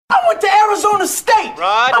went to Arizona State.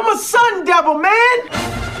 Rod. I'm a Sun Devil, man.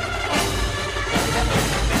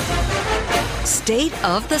 State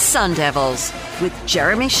of the Sun Devils with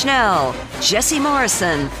Jeremy Schnell, Jesse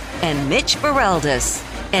Morrison, and Mitch Bareldes,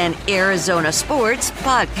 an Arizona Sports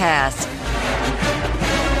podcast.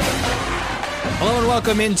 Hello and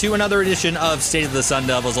welcome into another edition of State of the Sun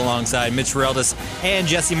Devils alongside Mitch Bareldes and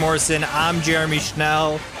Jesse Morrison. I'm Jeremy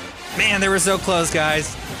Schnell. Man, they were so close,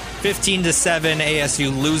 guys. 15-7,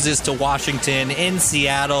 ASU loses to Washington in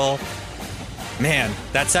Seattle. Man,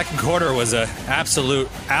 that second quarter was an absolute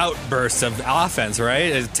outburst of offense,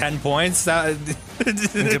 right? 10 points.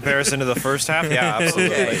 In comparison to the first half? Yeah,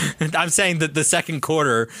 absolutely. I'm saying that the second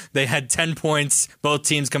quarter, they had 10 points, both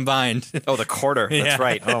teams combined. Oh, the quarter. That's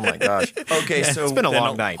right. Oh, my gosh. Okay, so It's been a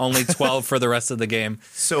long night. Only 12 for the rest of the game.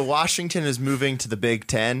 So Washington is moving to the Big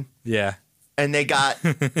Ten, Yeah. and they got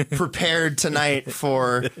prepared tonight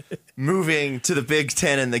for moving to the Big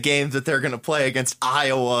Ten and the games that they're going to play against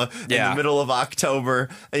Iowa in the middle of October.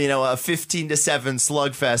 You know, a 15-7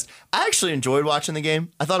 slugfest. I actually enjoyed watching the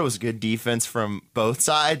game. I thought it was a good defense from both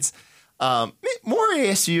sides. More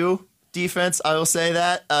ASU defense, I will say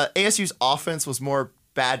that. ASU's offense was more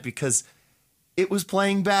bad because it was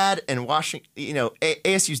playing bad, and Washington,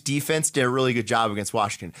 ASU's defense did a really good job against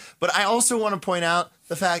Washington. But I also want to point out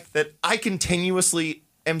the fact that I continuously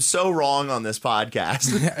am so wrong on this podcast.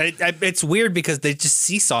 It's weird because they just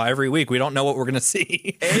seesaw every week. We don't know what we're going to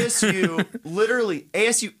see. ASU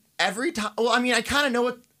every time. Well, I mean, I kind of know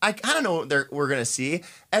what we're going to see.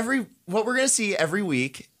 What we're going to see every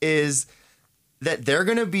week is that they're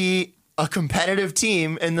going to be a competitive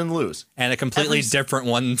team and then lose. And a completely different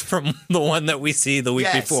one from the one that we see the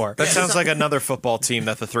week before. That sounds like another football team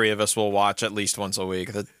that the three of us will watch at least once a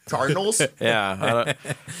week. The Cardinals? Yeah.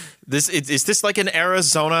 Is this like an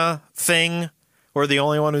Arizona thing where the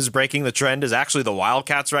only one who's breaking the trend is actually the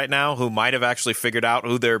Wildcats right now, who might have actually figured out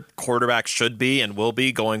who their quarterback should be and will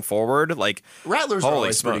be going forward? Like, Rattlers are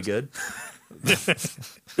always pretty good.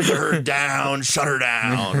 Shut her down, shut her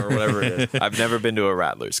down, or whatever it is. I've never been to a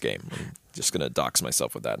Rattlers game. I'm just going to dox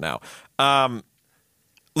myself with that now.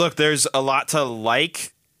 Look, there's a lot to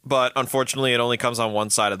like, but unfortunately it only comes on one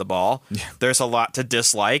side of the ball. Yeah. There's a lot to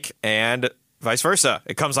dislike, and vice versa.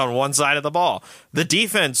 It comes on one side of the ball. The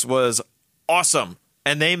defense was awesome,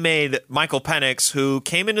 and they made Michael Penix, who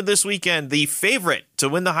came into this weekend the favorite to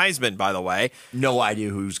win the Heisman, by the way. No idea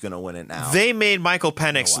who's going to win it now. They made Michael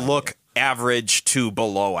Penix look average to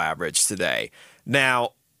below average today.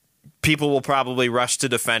 Now, people will probably rush to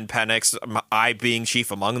defend Penix, I being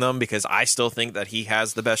chief among them, because I still think that he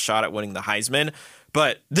has the best shot at winning the Heisman.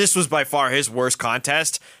 But this was by far his worst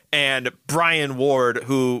contest. And Brian Ward,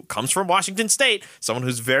 who comes from Washington State, someone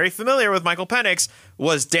who's very familiar with Michael Penix,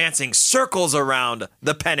 was dancing circles around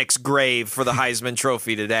the Penix grave for the Heisman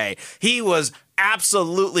Trophy today. He was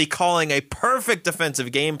absolutely calling a perfect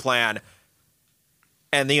defensive game plan,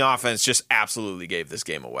 and the offense just absolutely gave this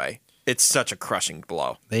game away. It's such a crushing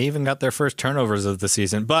blow. They even got their first turnovers of the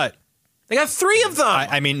season, but they got 3 of them.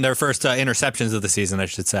 I mean, their first interceptions of the season, I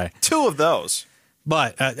should say. 2 of those.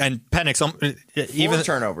 But, and Penix,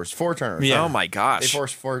 Four turnovers. Yeah. Oh, my gosh. They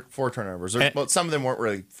forced four turnovers. Well, some of them weren't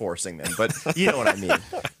really forcing them, but you know what I mean.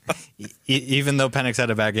 Even though Penix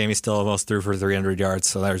had a bad game, he still almost threw for 300 yards,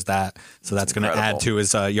 so there's that. So that's going to add to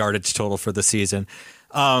his yardage total for the season.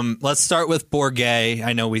 Let's start with Bourguet.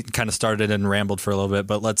 I know we kind of started and rambled for a little bit,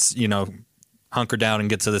 but let's, hunker down and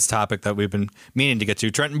get to this topic that we've been meaning to get to.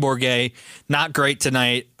 Trenton Bourguet, not great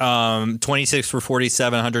tonight. 26 for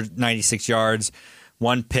 47, 196 yards,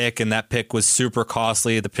 1 pick, and that pick was super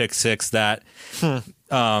costly. The pick 6 that it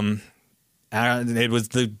was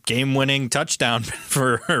the game-winning touchdown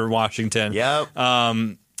for Washington. Yep.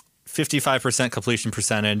 55% completion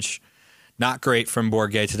percentage. Not great from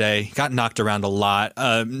Bourguet today. Got knocked around a lot.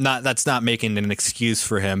 That's not making an excuse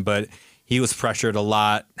for him, but he was pressured a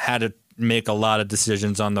lot, had to make a lot of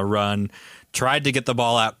decisions on the run, tried to get the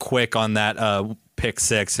ball out quick on that pick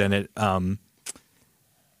 6, and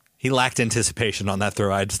he lacked anticipation on that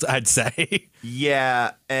throw, I'd say.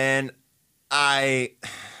 Yeah, and I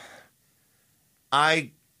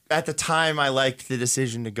at the time I liked the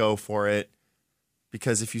decision to go for it,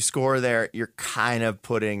 because if you score there, you're kind of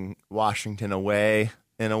putting Washington away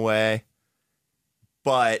in a way.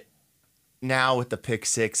 But now with the pick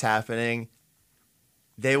 6 happening,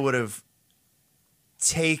 they would have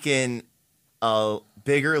taken a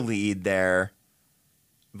bigger lead there.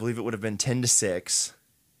 I believe it would have been 10-6.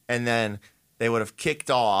 And then they would have kicked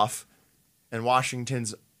off, and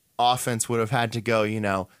Washington's offense would have had to go,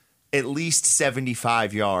 at least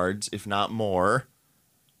 75 yards, if not more.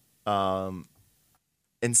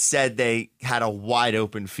 Instead, they had a wide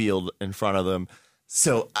open field in front of them.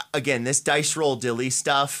 So, again, this dice roll dilly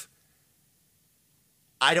stuff,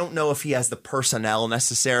 I don't know if he has the personnel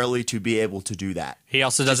necessarily to be able to do that. He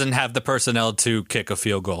also doesn't have the personnel to kick a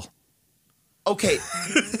field goal. Okay.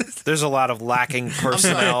 There's a lot of lacking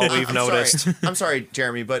personnel we've noticed. I'm sorry,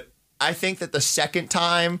 Jeremy, but I think that the second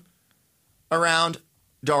time around,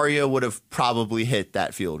 Dario would have probably hit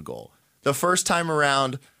that field goal. The first time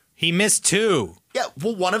around, he missed 2. Yeah,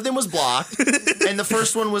 well, one of them was blocked, and the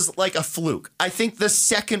first one was like a fluke. I think the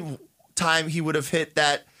second time he would have hit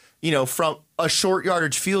that, from a short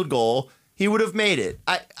yardage field goal, he would have made it.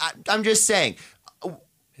 I'm just saying.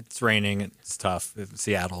 It's raining. It's tough. It's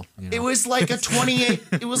Seattle. It was like a 28.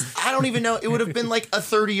 I don't even know. It would have been like a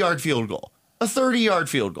 30-yard field goal. A 30-yard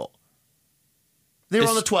field goal. They were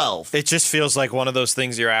on the 12. It just feels like one of those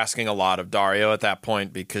things you're asking a lot of Dario at that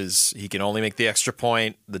point because he can only make the extra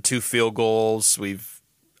point. The 2 field goals, we've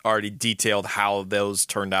already detailed how those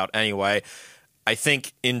turned out anyway. I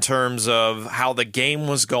think in terms of how the game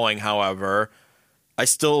was going, however, I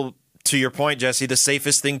still, to your point, Jesse, the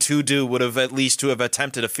safest thing to do would have at least to have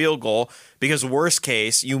attempted a field goal because worst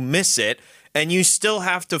case, you miss it and you still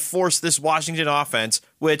have to force this Washington offense,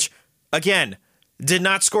 which, again, did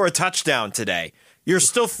not score a touchdown today. You're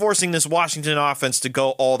still forcing this Washington offense to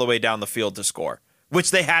go all the way down the field to score,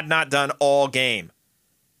 which they had not done all game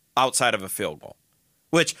outside of a field goal.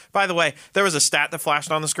 Which, by the way, there was a stat that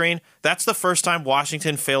flashed on the screen. That's the first time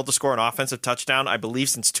Washington failed to score an offensive touchdown, I believe,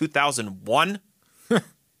 since 2001.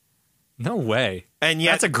 No way. And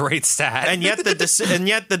yet, that's a great stat. And yet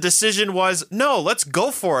the decision was, no, let's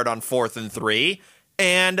go for it on 4th and 3.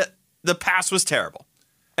 And the pass was terrible.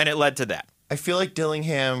 And it led to that. I feel like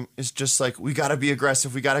Dillingham is just like, we got to be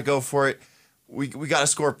aggressive. We got to go for it. We got to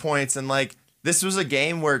score points. And like, this was a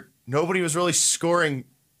game where nobody was really scoring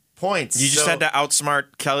points. You just had to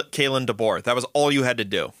outsmart Kalen DeBoer. That was all you had to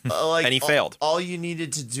do. And he failed. All you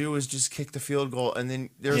needed to do was just kick the field goal. And then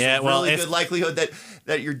there's a really good likelihood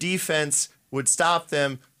that your defense would stop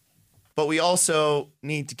them. But we also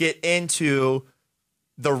need to get into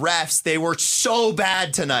the refs. They were so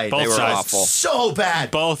bad tonight. They were awful. So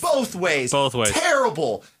bad. Both ways.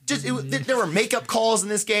 Terrible. There were makeup calls in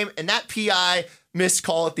this game, and that PI missed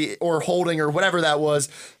call or holding or whatever that was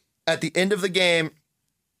at the end of the game,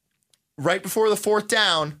 right before the 4th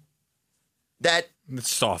down. It's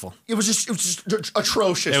just awful. It was just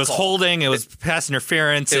atrocious. It was holding. It was pass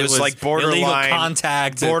interference. It was like borderline illegal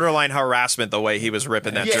contact, borderline harassment. The way he was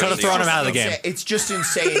ripping that. Yeah, could have thrown him out of the game. It's just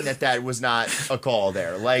insane that was not a call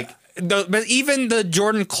there. Like, but even the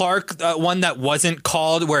Jordan Clark one that wasn't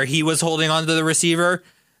called, where he was holding onto the receiver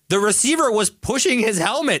was pushing his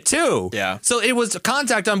helmet too. Yeah. So it was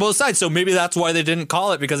contact on both sides. So maybe that's why they didn't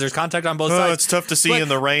call it, because there's contact on both sides. It's tough to see in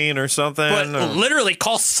the rain or something. But literally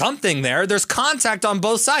call something there. There's contact on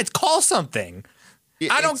both sides. Call something.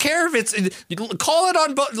 I don't care if it's call it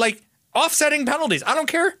on both, like offsetting penalties. I don't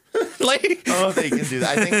care. Like, I don't know if they can do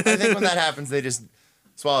that. I think when that happens, they just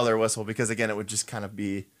swallow their whistle, because again, it would just kind of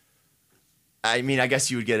be. I mean, I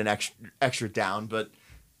guess you would get an extra down, but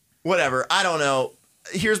whatever. I don't know.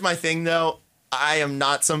 Here's my thing, though. I am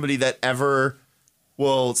not somebody that ever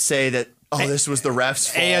will say that, this was the refs'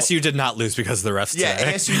 fault. ASU did not lose because of the refs. Yeah,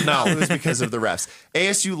 today. ASU did not lose because of the refs.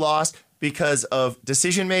 ASU lost because of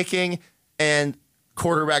decision-making and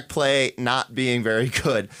quarterback play not being very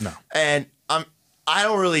good. No. And I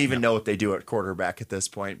don't really even know what they do at quarterback at this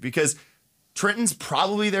point, because Trenton's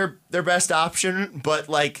probably their best option, but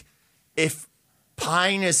like, if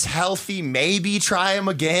Pine is healthy, maybe try him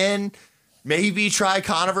again. Maybe try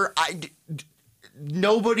Conover.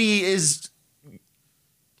 Nobody is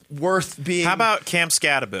worth being. How about Cam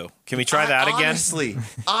Scadaboo? Can we try that again?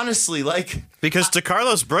 Honestly, like, because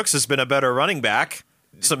DeCarlos Brooks has been a better running back,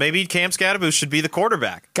 so maybe Cam Scadaboo should be the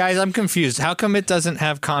quarterback. Guys, I'm confused. How come it doesn't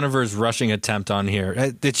have Conover's rushing attempt on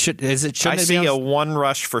here? It should. I see a 1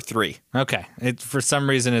 rush for 3. Okay, for some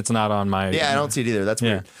reason it's not on my. Yeah, I don't see it either. That's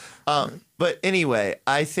weird. But anyway,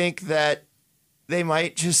 I think that they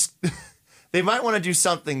might just. They might want to do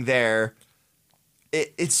something there.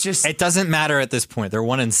 It's just. It doesn't matter at this point. They're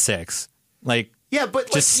 1-6. Like, yeah,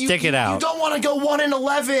 but just stick it out. You don't want to go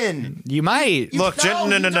 1-11. You might. Look,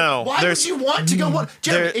 no. Why would you want to go 1?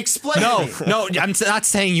 Jeremy, explain. No. I'm not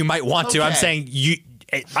saying you might want to. I'm saying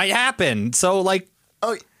it might happen. So, like,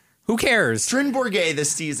 who cares? Trin Bourget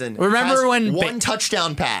this season. Remember when one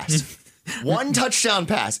touchdown pass, 1 touchdown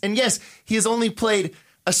pass, and yes, he has only played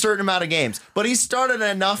a certain amount of games, but he's started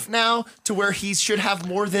enough now to where he should have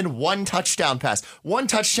more than one touchdown pass. One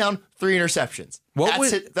touchdown, 3 interceptions.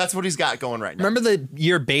 That's what he's got going right now. Remember the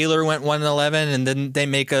year Baylor went 1-11 and then they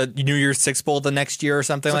make a New Year's Six Bowl the next year or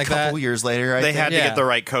something like that? A couple years later, they had to get the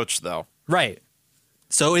right coach, though. Right.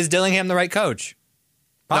 So is Dillingham the right coach?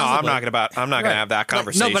 Possibly. No, I'm not gonna have that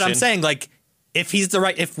conversation. No, but I'm saying, like, if he's the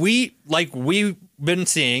right, if we, like we've been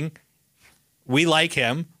seeing, we like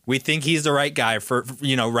him. We think he's the right guy for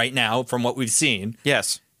right now from what we've seen.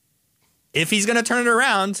 Yes. If he's going to turn it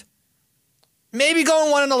around, maybe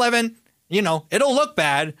going 1-11, it'll look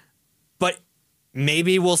bad, but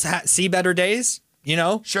maybe we'll see better days.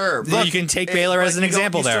 Sure. Look, you can take Baylor as an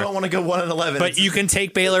example there. You still don't want to go 1-11. But you can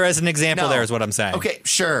take Baylor as an example there is what I'm saying. Okay,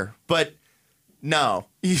 sure. But no,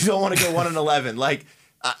 you don't want to go 1-11. Like,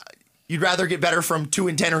 you'd rather get better from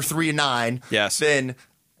 2-10 or 3-9 yes. than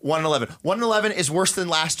 1-11. 1-11 is worse than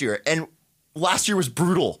last year. And last year was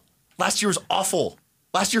brutal. Last year was awful.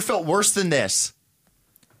 Last year felt worse than this.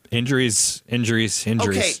 Injuries.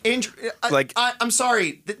 Okay, I'm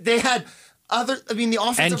sorry. They had other. I mean, the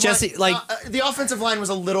offensive and Jesse, line, the offensive line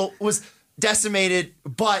was decimated,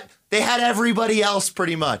 but they had everybody else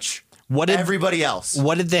pretty much. Everybody else?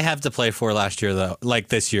 What did they have to play for last year, though? Like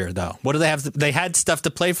this year, though? What do they have? They had stuff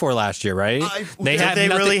to play for last year, right? Did they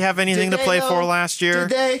really have anything to play for last year?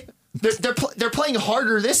 Did they? They're playing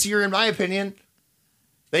harder this year, in my opinion.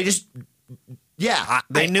 They just. Yeah,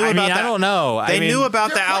 they knew about that. I don't know. They knew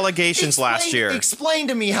about the allegations last year. Explain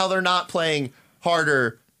to me how they're not playing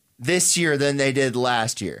harder this year than they did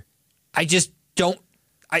last year. I just don't.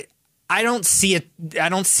 I don't see it. I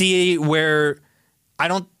don't see where. I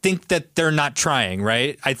don't think that they're not trying,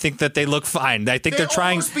 right? I think that they look fine. I think they're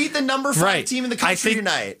trying. They almost beat the number 5 team in the country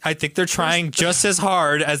tonight. I think they're trying just as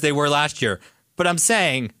hard as they were last year. But I'm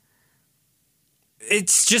saying,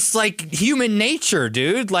 it's just like human nature,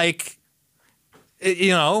 dude. Like,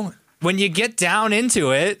 when you get down into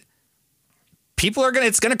it,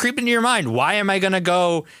 it's going to creep into your mind. Why am I going to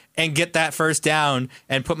go and get that first down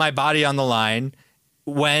and put my body on the line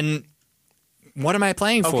when... What am I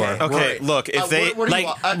playing for? Okay, look, if they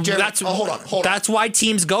Jeremy, hold on. That's why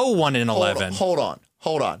teams go 1-11.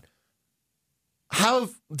 Hold on. How have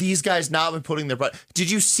these guys not been putting their butt?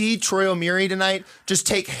 Did you see Troy O'Meara tonight just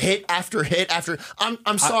take hit after hit after?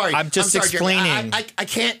 I'm sorry. I'm just explaining. I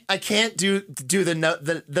can't do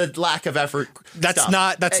the lack of effort. That's stuff.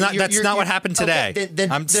 not what happened today. Okay,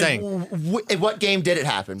 then saying. What game did it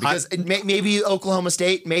happen? Because maybe Oklahoma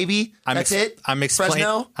State. Maybe that's it.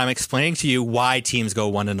 Fresno. I'm explaining to you why teams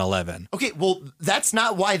go 1-11. Okay, well that's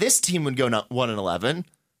not why this team would go 1-11.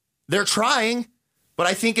 They're trying. But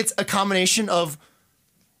I think it's a combination of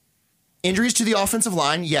injuries to the offensive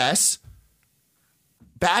line, yes,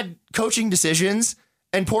 bad coaching decisions,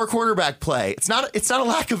 and poor quarterback play. It's not a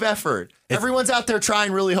lack of effort. Everyone's out there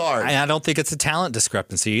trying really hard. And I don't think it's a talent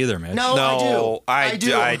discrepancy either, man. No, I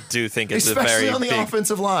do think it's especially a very on the big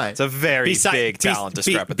offensive line. It's a very big talent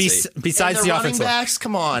discrepancy. Besides and the running offensive backs,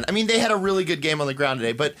 come on. I mean, they had a really good game on the ground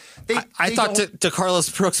today, but I thought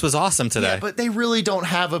DeCarlos Brooks was awesome today. Yeah, but they really don't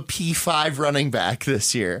have a P5 running back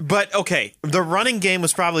this year. But okay, the running game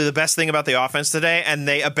was probably the best thing about the offense today, and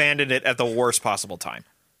they abandoned it at the worst possible time.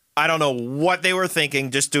 I don't know what they were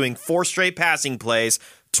thinking, just doing 4 straight passing plays,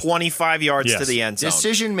 25 yards to the end zone.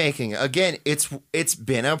 Decision making. Again, it's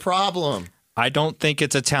been a problem. I don't think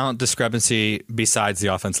it's a talent discrepancy besides the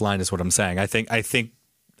offense line is what I'm saying. I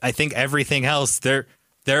think everything else they're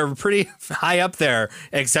pretty high up there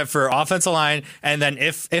except for offensive line, and then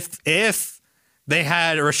if they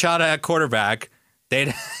had Rashada at quarterback, they'd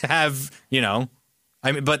have,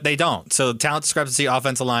 but they don't. So talent discrepancy,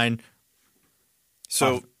 offensive line,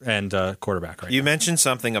 and quarterback. Right. You mentioned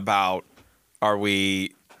something about, are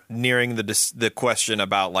we nearing the question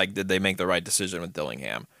about, like, did they make the right decision with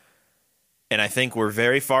Dillingham? And I think we're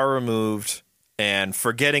very far removed and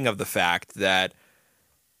forgetting of the fact that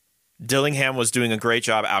Dillingham was doing a great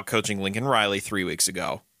job out-coaching Lincoln Riley 3 weeks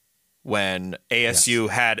ago when ASU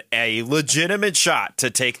had a legitimate shot to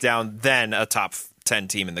take down then a top 10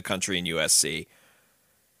 team in the country in USC.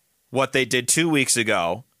 What they did 2 weeks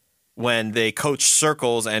ago when they coached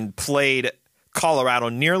circles and played Colorado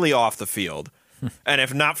nearly off the field, and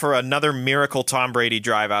if not for another miracle Tom Brady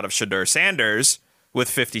drive out of Shadur Sanders with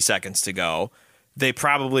 50 seconds to go, they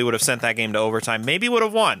probably would have sent that game to overtime, maybe would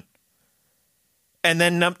have won. And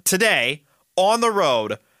then today, on the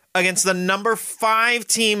road, against the number 5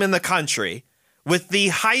 team in the country, with the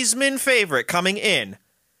Heisman favorite coming in,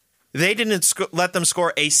 they didn't let them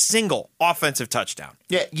score a single offensive touchdown.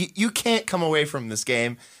 Yeah, you can't come away from this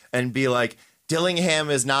game and be like, Dillingham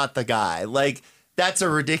is not the guy. Like, that's a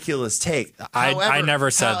ridiculous take. I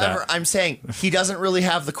never said that. I'm saying he doesn't really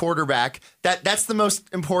have the quarterback. That's the most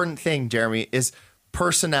important thing, Jeremy, is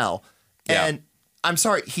personnel. Yeah. And I'm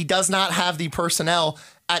sorry, he does not have the personnel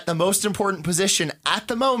at the most important position at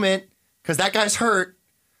the moment, because that guy's hurt,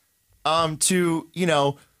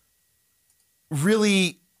 to,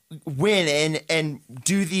 really win and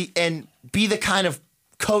be the kind of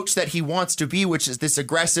coach that he wants to be, which is this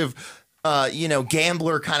aggressive,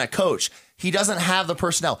 gambler kind of coach. He doesn't have the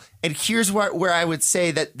personnel. And here's where I would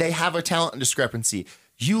say that they have a talent discrepancy.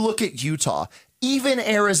 You look at Utah, even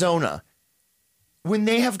Arizona, when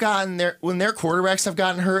their quarterbacks have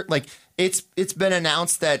gotten hurt, like it's been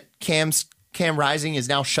announced that Cam Rising is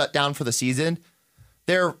now shut down for the season.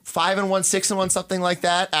 They're 5-1, 6-1, something like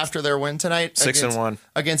that after their win tonight. 6-1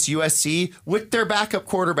 against USC with their backup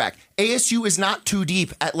quarterback. ASU is not too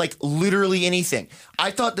deep at like literally anything. I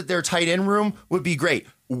thought that their tight end room would be great.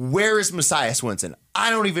 Where is Messiah Swinson? I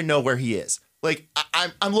don't even know where he is. Like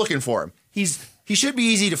I'm looking for him. He should be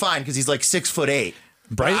easy to find because he's like 6'8".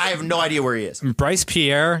 I have no idea where he is. Bryce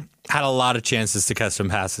Pierre had a lot of chances to catch some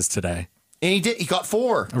passes today, and he did. He got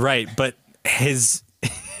 4. Right, but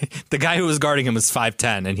the guy who was guarding him was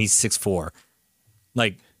 5'10", and he's 6'4".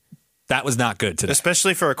 Like, that was not good today.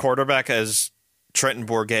 Especially for a quarterback as Trenton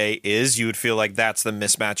Bourguet is, you would feel like that's the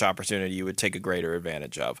mismatch opportunity you would take a greater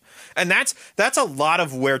advantage of. And that's a lot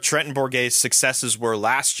of where Trenton Bourguet's successes were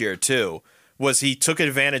last year, too, was he took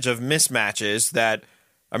advantage of mismatches that,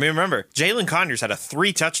 I mean, remember, Jalen Conyers had a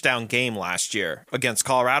 3-touchdown game last year against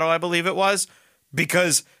Colorado, I believe it was,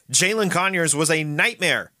 because Jalen Conyers was a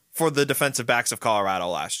nightmare for the defensive backs of Colorado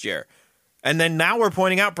last year. And then now we're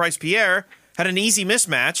pointing out Bryce Pierre had an easy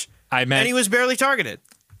mismatch, and he was barely targeted.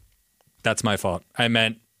 That's my fault. I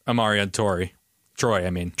meant Amari and Troy, Troy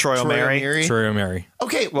O'Mary. Troy O'Mary.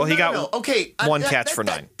 Okay. Well, he got one catch for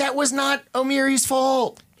 9. That was not O'Meary's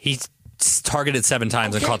fault. He targeted 7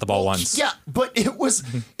 times and caught the ball once. Yeah, but it was,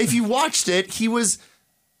 if you watched it,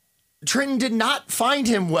 Trenton did not find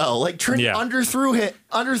him well. Like Trenton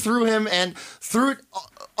underthrew him and threw it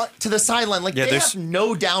to the sideline. Like they have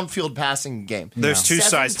no downfield passing game. There's 2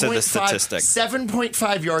 sides to the statistic.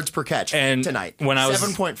 7.5 yards per catch tonight.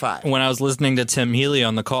 7.5. When I was listening to Tim Healy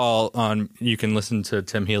on the call you can listen to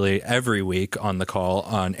Tim Healy every week on the call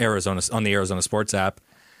on the Arizona Sports app.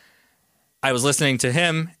 I was listening to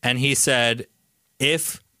him, and he said,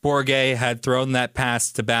 if Bourguet had thrown that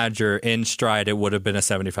pass to Badger in stride, it would have been a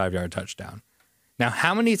 75-yard touchdown. Now,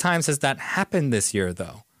 how many times has that happened this year,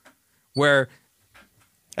 though? Where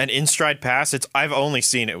an in-stride pass, I've only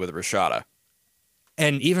seen it with Rashada.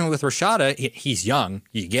 And even with Rashada, he's young.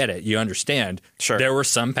 You get it. You understand. Sure. There were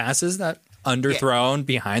some passes that underthrown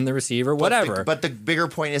behind the receiver, whatever. But the bigger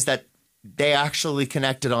point is that they actually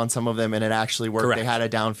connected on some of them, and it actually worked. Correct. They had a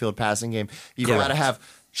downfield passing game. You've got to have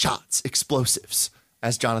shots, explosives,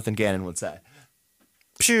 as Jonathan Gannon would say.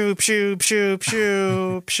 Pew, pew, pew,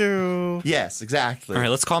 pew, pew. Yes, exactly. All right,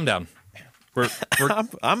 let's calm down.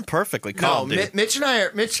 I'm perfectly calm, dude. Mitch and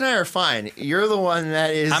I are fine. You're the one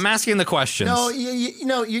that is. I'm asking the questions. No,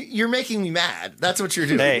 you're making me mad. That's what you're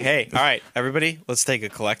doing. Hey, all right, everybody, let's take a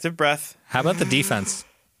collective breath. How about the defense?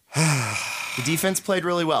 The defense played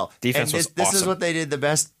really well. Defense was awesome. This is what they did the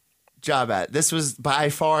best job at. This was by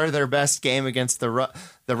far their best game against the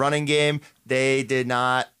running game. They did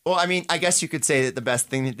not. Well, I mean, I guess you could say that the best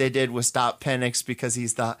thing that they did was stop Penix because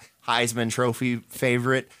he's the Heisman Trophy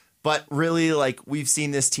favorite. But really, like, we've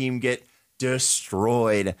seen this team get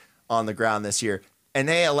destroyed on the ground this year. And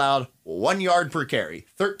they allowed 1 yard per carry.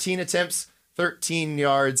 13 attempts, 13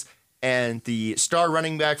 yards. And the star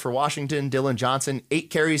running back for Washington, Dylan Johnson, 8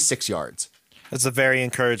 carries, 6 yards. That's a very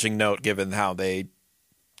encouraging note given how they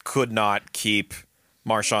could not keep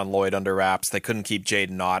Marshawn Lloyd under wraps. They couldn't keep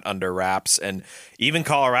Jaden Knott under wraps. And even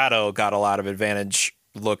Colorado got a lot of advantage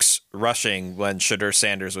looks rushing when Shadur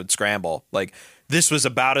Sanders would scramble. Like, this was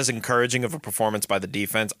about as encouraging of a performance by the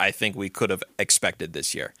defense I think we could have expected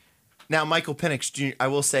this year. Now, Michael Penix Jr., I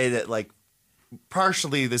will say that, like,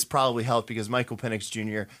 partially this probably helped because Michael Penix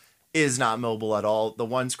Jr. is not mobile at all. The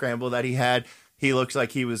one scramble that he had, he looks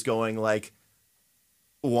like he was going like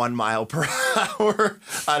 1 mile per hour.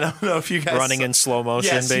 I don't know if you guys running in slow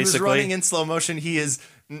motion. Yes, basically. He was running in slow motion. He is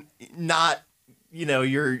not,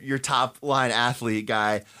 your top line athlete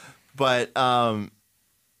guy, but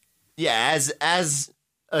as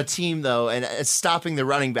a team though, and stopping the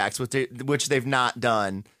running backs, which they've not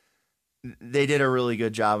done, they did a really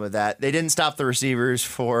good job of that. They didn't stop the receivers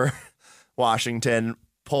for Washington.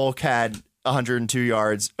 Polk had 102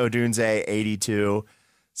 yards, Odunze 82.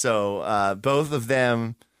 So both of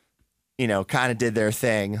them, kind of did their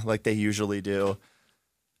thing like they usually do.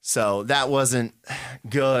 So that wasn't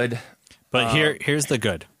good. But here's the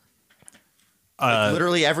good.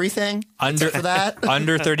 Literally everything Under for that.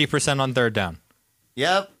 Under 30% on third down.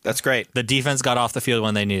 Yep. That's great. The defense got off the field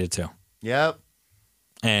when they needed to, Yep.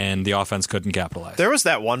 and the offense couldn't capitalize. There was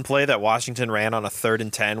that one play that Washington ran on a 3rd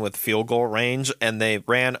and 10 with field goal range, and they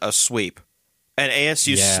ran a sweep. And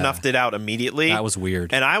ASU snuffed it out immediately. That was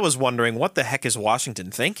weird. And I was wondering, what the heck is Washington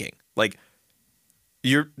thinking? Like,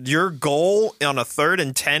 your goal on a 3rd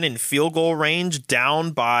and 10 in field goal range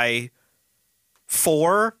down by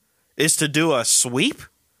 4 is to do a sweep?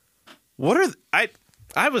 What are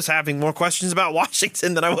I was having more questions about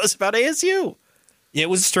Washington than I was about ASU. It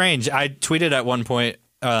was strange. I tweeted at one point.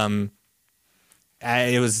 I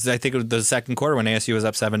think it was the second quarter when ASU was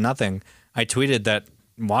up 7-0. I tweeted that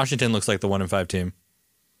Washington looks like the 1-5 team.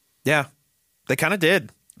 Yeah, they kind of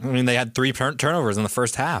did. I mean, they had 3 turnovers in the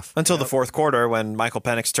first half Until the fourth quarter when Michael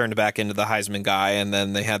Penix turned back into the Heisman guy, and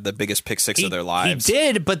then they had the biggest pick six of their lives. He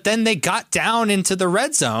did, but then they got down into the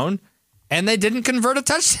red zone, and they didn't convert a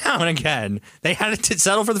touchdown again. They had to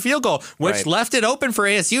settle for the field goal, which left it open for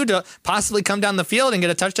ASU to possibly come down the field and get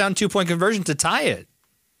a touchdown 2-point conversion to tie it.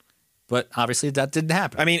 But obviously that didn't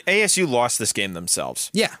happen. I mean, ASU lost this game themselves.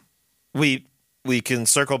 Yeah. We can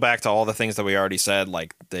circle back to all the things that we already said,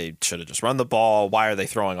 like they should have just run the ball. Why are they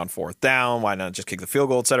throwing on 4th down? Why not just kick the field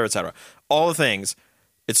goal, et cetera, et cetera. All the things.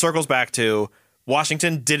 It circles back to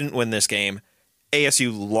Washington didn't win this game.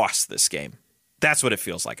 ASU lost this game. That's what it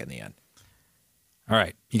feels like in the end. All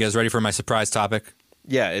right. You guys ready for my surprise topic?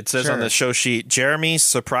 Yeah, it says on the show sheet, Jeremy's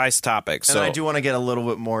surprise topic. And I do want to get a little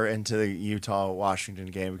bit more into the Utah-Washington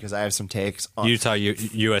game because I have some takes on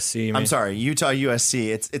USC. You mean? I'm sorry, Utah-USC.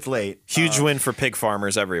 It's late. Huge win for pig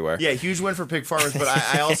farmers everywhere. Yeah, huge win for pig farmers, but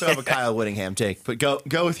I also have a Kyle Whittingham take. But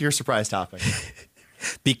go with your surprise topic.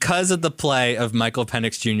 Because of the play of Michael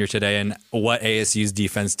Penix Jr. today and what ASU's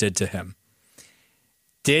defense did to him,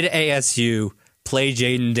 did ASU play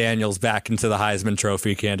Jaden Daniels back into the Heisman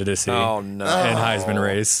Trophy candidacy? Oh no! And Heisman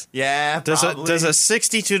race. Yeah, does a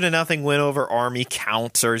 62-0 win over Army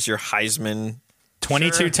count as your Heisman?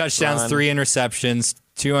 22 touchdowns, 3 interceptions,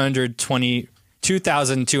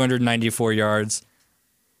 2,294 yards.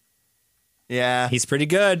 Yeah, he's pretty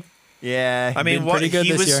good. Yeah, I mean, pretty good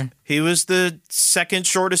this year. He was the second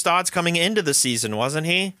shortest odds coming into the season, wasn't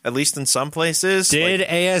he? At least in some places. Did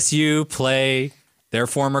ASU play their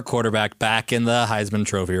former quarterback back in the Heisman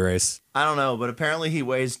Trophy race? I don't know, but apparently he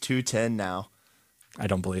weighs 210 now. I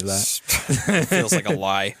don't believe that. Feels like a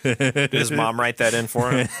lie. Did his mom write that in for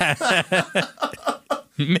him?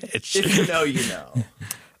 Mitch. If you know, you know.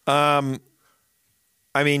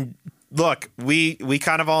 I mean, look, we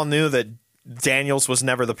kind of all knew that Daniels was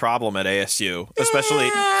never the problem at ASU, especially.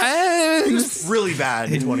 He was really bad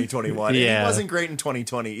in 2021. Yeah. And he wasn't great in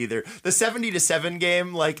 2020 either. The 70-7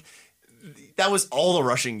 game, like, that was all the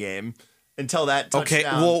rushing game until that touchdown. Okay,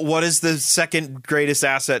 well, what is the second greatest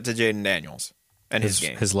asset to Jaden Daniels and his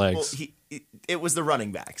game? His legs. Well, it was the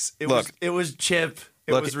running backs. It Look. was Chip.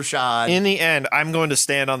 It Look, was Rashad. In the end, I'm going to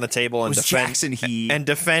stand on the table and defend Jackson Heath. and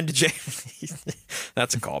defend Jaden.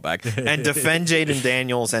 That's a callback. And defend Jaden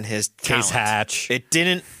Daniels and his talent. Case Hatch. It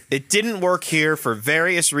didn't work here for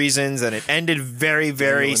various reasons, and it ended very,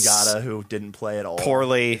 very Ngata, who didn't play at all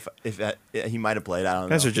poorly. If he might have played, I don't know.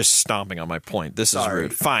 You guys are just stomping on my point. This Sorry. is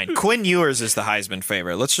rude. Fine. Quinn Ewers is the Heisman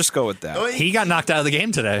favorite. Let's just go with that. Oh, He got knocked out of the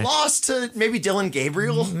game today. lost to maybe Dylan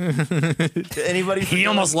Gabriel. Anybody? He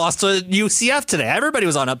almost lost to UCF today. Everybody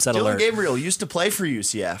was on upset Dylan alert. Gabriel used to play for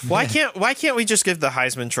UCF. Why can't we just give the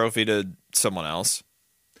Heisman Trophy to someone else?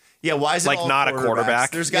 Yeah, why is it Like all not a quarterbacks?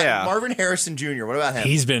 quarterback? There's got Yeah. Marvin Harrison Jr. What about him?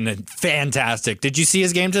 He's been fantastic. Did you see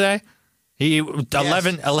his game today? He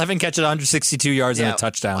 11 catches, 162 yards and a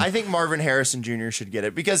touchdown. I think Marvin Harrison Jr. should get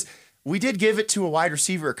it because we did give it to a wide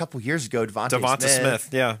receiver a couple years ago, Devontae Smith,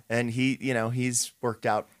 yeah. and he's worked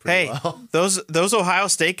out pretty Hey, well. those Ohio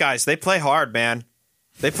State guys, they play hard, man.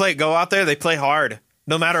 Go out there, they play hard.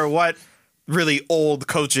 No matter what really old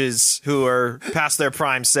coaches who are past their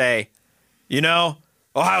prime say. You know,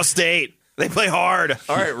 Ohio State, they play hard.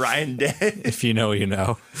 All right, Ryan Day. if you know, you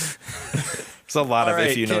know. There's a lot of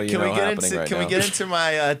if you know, you know happening right Can now. we get into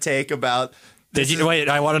my take about? Wait,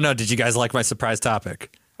 I want to know, did you guys like my surprise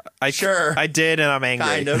topic? Sure. I did, and I'm angry.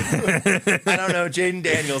 Kind of. I don't know. Jaden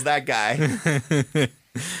Daniels, that guy.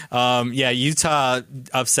 Yeah, Utah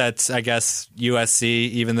upsets, I guess, USC,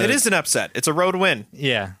 even though It is an upset. It's a road win.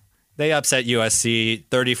 Yeah. They upset USC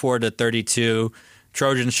 34-32.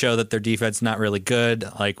 Trojans show that their defense not really good,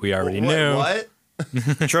 like we already knew. What?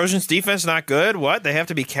 Trojans defense not good. What? They have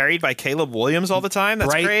to be carried by Caleb Williams all the time?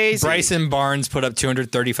 That's crazy. Bryson Barnes put up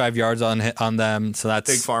 235 yards on them, so that's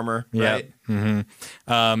Big farmer, yeah. right?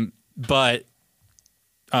 Mm-hmm. But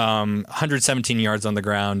 117 yards on the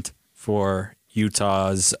ground for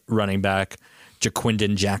Utah's running back,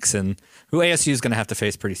 Jaquindon Jackson, who ASU is going to have to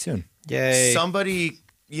face pretty soon. Yay. Somebody,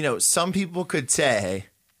 some people could say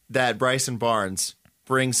that Bryson Barnes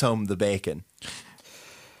brings home the bacon.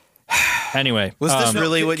 Anyway, was this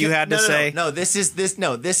really what you had to say? No, this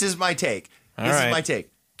is my take. This is my take.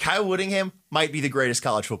 Kyle Whittingham might be the greatest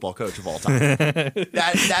college football coach of all time.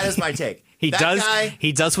 that is my take. He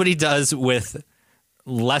does what he does with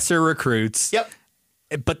lesser recruits. Yep.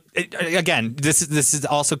 But again, this is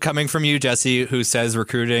also coming from you, Jesse, who says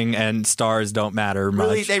recruiting and stars don't matter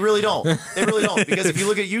much. They really don't. They really don't. Because if you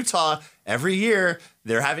look at Utah, every year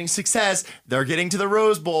they're having success. They're getting to the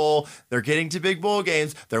Rose Bowl. They're getting to big bowl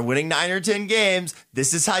games. They're winning 9 or 10 games.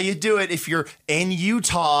 This is how you do it. If you're in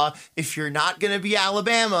Utah, if you're not going to be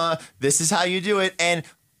Alabama, this is how you do it. And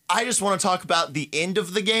I just want to talk about the end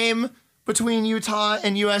of the game between Utah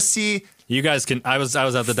and USC. You guys can. I was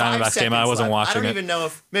at the Diamondbacks game. I wasn't watching it. I don't even know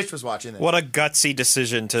if Mitch was watching this. What a gutsy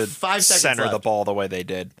decision to center the ball the way they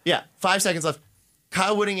did. Yeah, 5 seconds left.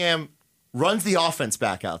 Kyle Whittingham runs the offense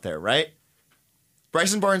back out there, right?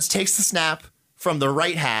 Bryson Barnes takes the snap from the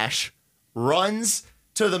right hash, runs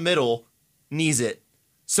to the middle, knees it,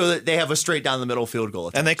 so that they have a straight down the middle field goal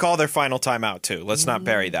attempt. And they call their final timeout, too. Let's not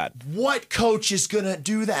bury that. What coach is going to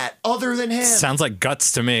do that other than him? Sounds like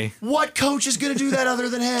guts to me. What coach is going to do that other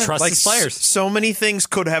than him? Trust his players. So many things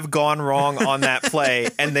could have gone wrong on that play,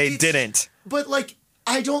 and they didn't. But,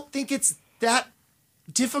 I don't think it's that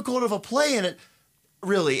difficult of a play in it.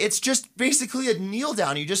 Really, it's just basically a kneel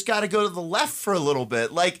down. You just got to go to the left for a little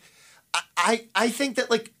bit. I think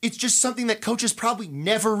that it's just something that coaches probably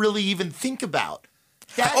never really even think about.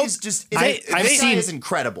 That is just is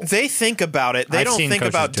incredible. They think about it. They don't think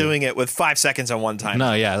about doing it with 5 seconds on one time.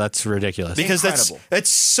 No, yeah, that's ridiculous. Because it's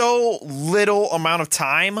so little amount of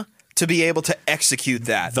time to be able to execute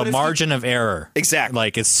that. The margin of error,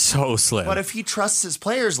 exactly, is so slim. But if he trusts his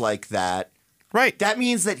players like that. Right. That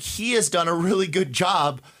means that he has done a really good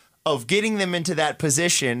job of getting them into that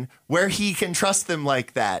position where he can trust them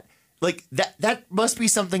like that. That must be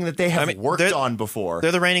something that they have worked on before.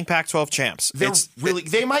 They're the reigning Pac-12 champs.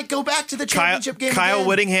 They might go back to the championship game. Kyle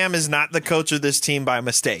Whittingham is not the coach of this team by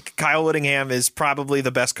mistake. Kyle Whittingham is probably the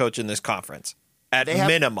best coach in this conference at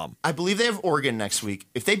minimum. I believe they have Oregon next week.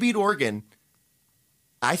 If they beat Oregon,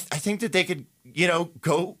 I think that they could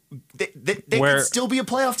go. They could still be a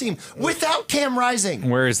playoff team without Cam Rising.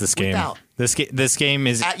 Where is this game? This game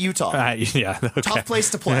is at Utah. Yeah, okay. Tough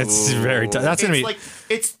place to play. It's very tough. That's gonna be.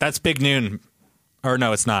 That's big noon. Or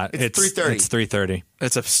no, it's not. It's 3:30. It's 3:30.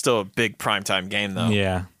 It's still a big primetime game though.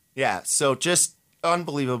 Yeah. Yeah. So just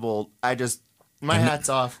unbelievable. My hat's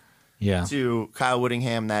off. Yeah. To Kyle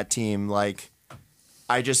Whittingham, that team.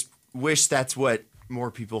 I just wish that's what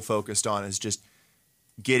more people focused on, is just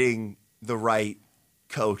getting the right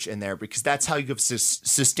coach in there, because that's how you have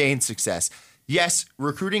sustained success. Yes,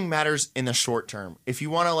 recruiting matters in the short term. If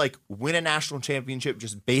you want to win a national championship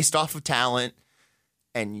just based off of talent,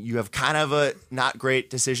 and you have kind of a not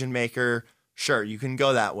great decision maker, sure, you can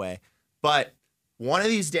go that way. But one of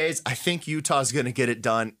these days, I think Utah's going to get it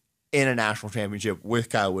done in a national championship with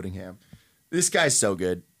Kyle Whittingham. This guy's so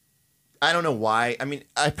good. I don't know why. I mean,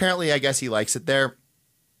 apparently, I guess he likes it there.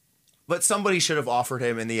 But somebody should have offered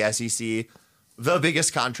him in the SEC the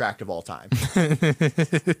biggest contract of all time.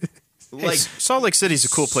 Salt Lake City's a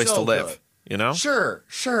cool place to live, good.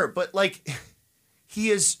 Sure. But he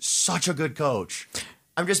is such a good coach.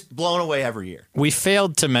 I'm just blown away every year. We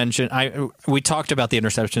failed to mention, we talked about the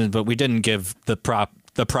interceptions, but we didn't give the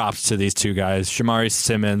props to these two guys, Shamari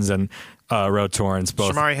Simmons and Ro Torrance.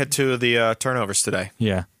 Both. Shamari had 2 of the turnovers today.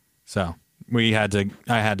 Yeah. So I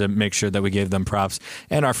had to make sure that we gave them props,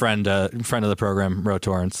 and our friend of the program, Ro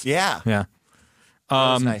Torrance. Yeah.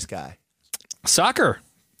 Nice guy. Soccer.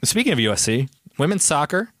 Speaking of USC, women's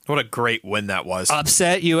soccer. What a great win that was.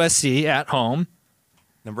 Upset USC at home.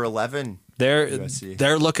 Number 11.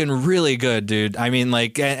 They're looking really good, dude. I mean,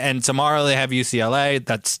 and tomorrow they have UCLA.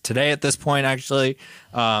 That's today at this point, actually.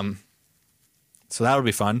 So that'll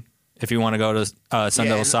be fun if you want to go to Sun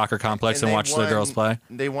Devil Soccer Complex and watch the girls play.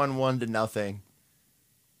 They won 1-0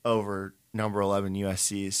 over number 11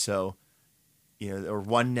 USC. So, or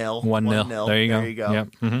 1-0. 1-0. There you go. Yep.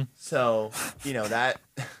 Mm-hmm. So, that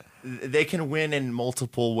they can win in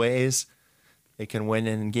multiple ways. They can win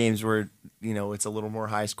in games where, it's a little more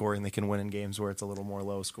high scoring. They can win in games where it's a little more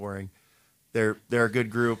low scoring. They're a good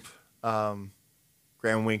group. Graham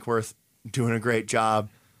Winkworth doing a great job.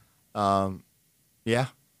 Yeah.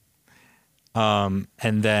 And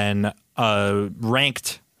then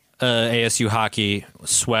ranked ASU hockey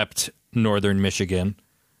swept Northern Michigan.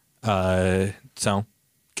 So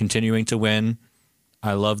continuing to win.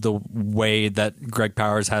 I love the way that Greg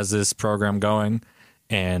Powers has this program going,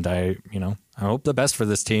 and I hope the best for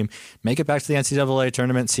this team. Make it back to the NCAA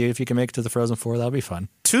tournament. See if you can make it to the Frozen Four. That'll be fun.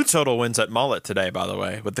 2 total wins at Mullet today, by the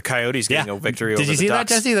way, with the Coyotes getting a victory over the Ducks. Did you see that,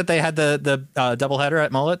 Jesse? That they had the doubleheader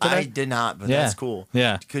at Mullet today? I did not, but that's cool.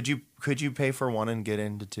 Yeah. Could you pay for one and get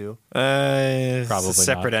into 2? Probably Probably a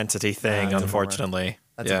separate not. entity thing, unfortunately.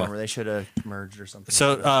 That's a bummer. They should have merged or something.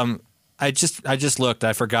 So I just looked.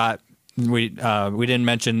 I forgot. We didn't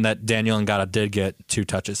mention that Daniel Ngata did get 2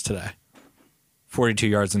 touches today, 42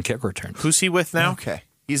 yards in kick returns. Who's he with now? Okay,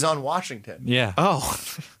 he's on Washington. Yeah. Oh,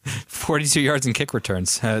 42 yards in kick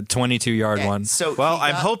returns, 22-yard one. So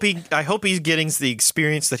I hope he's getting the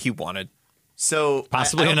experience that he wanted. So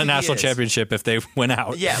possibly in a national championship if they win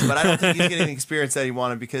out. Yeah, but I don't think he's getting the experience that he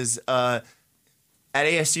wanted because at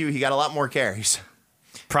ASU he got a lot more carries.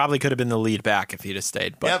 Probably could have been the lead back if he'd have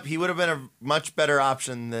stayed. But. Yep, he would have been a much better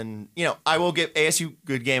option than, I will give ASU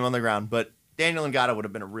good game on the ground, but Daniel Ngata would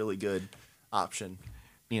have been a really good option,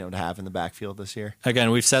 to have in the backfield this year.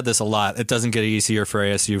 Again, we've said this a lot. It doesn't get easier for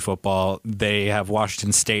ASU football. They have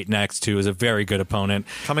Washington State next, who is a very good opponent.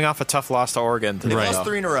 Coming off a tough loss to Oregon. They lost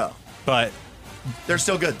 3 in a row. But they're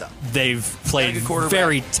still good, though. They've played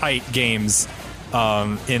very tight games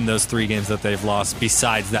in those 3 games that they've lost,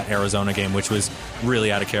 besides that Arizona game, which was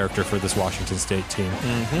really out of character for this Washington State team.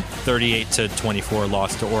 38-24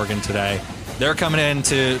 loss to Oregon today. They're coming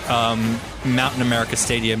into Mountain America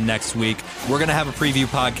Stadium next week. We're going to have a preview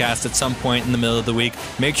podcast at some point in the middle of the week.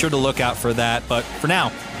 Make sure to look out for that. But for now,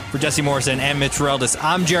 for Jesse Morrison and Mitch Reldis,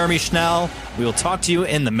 I'm Jeremy Schnell. We will talk to you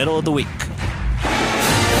in the middle of the week.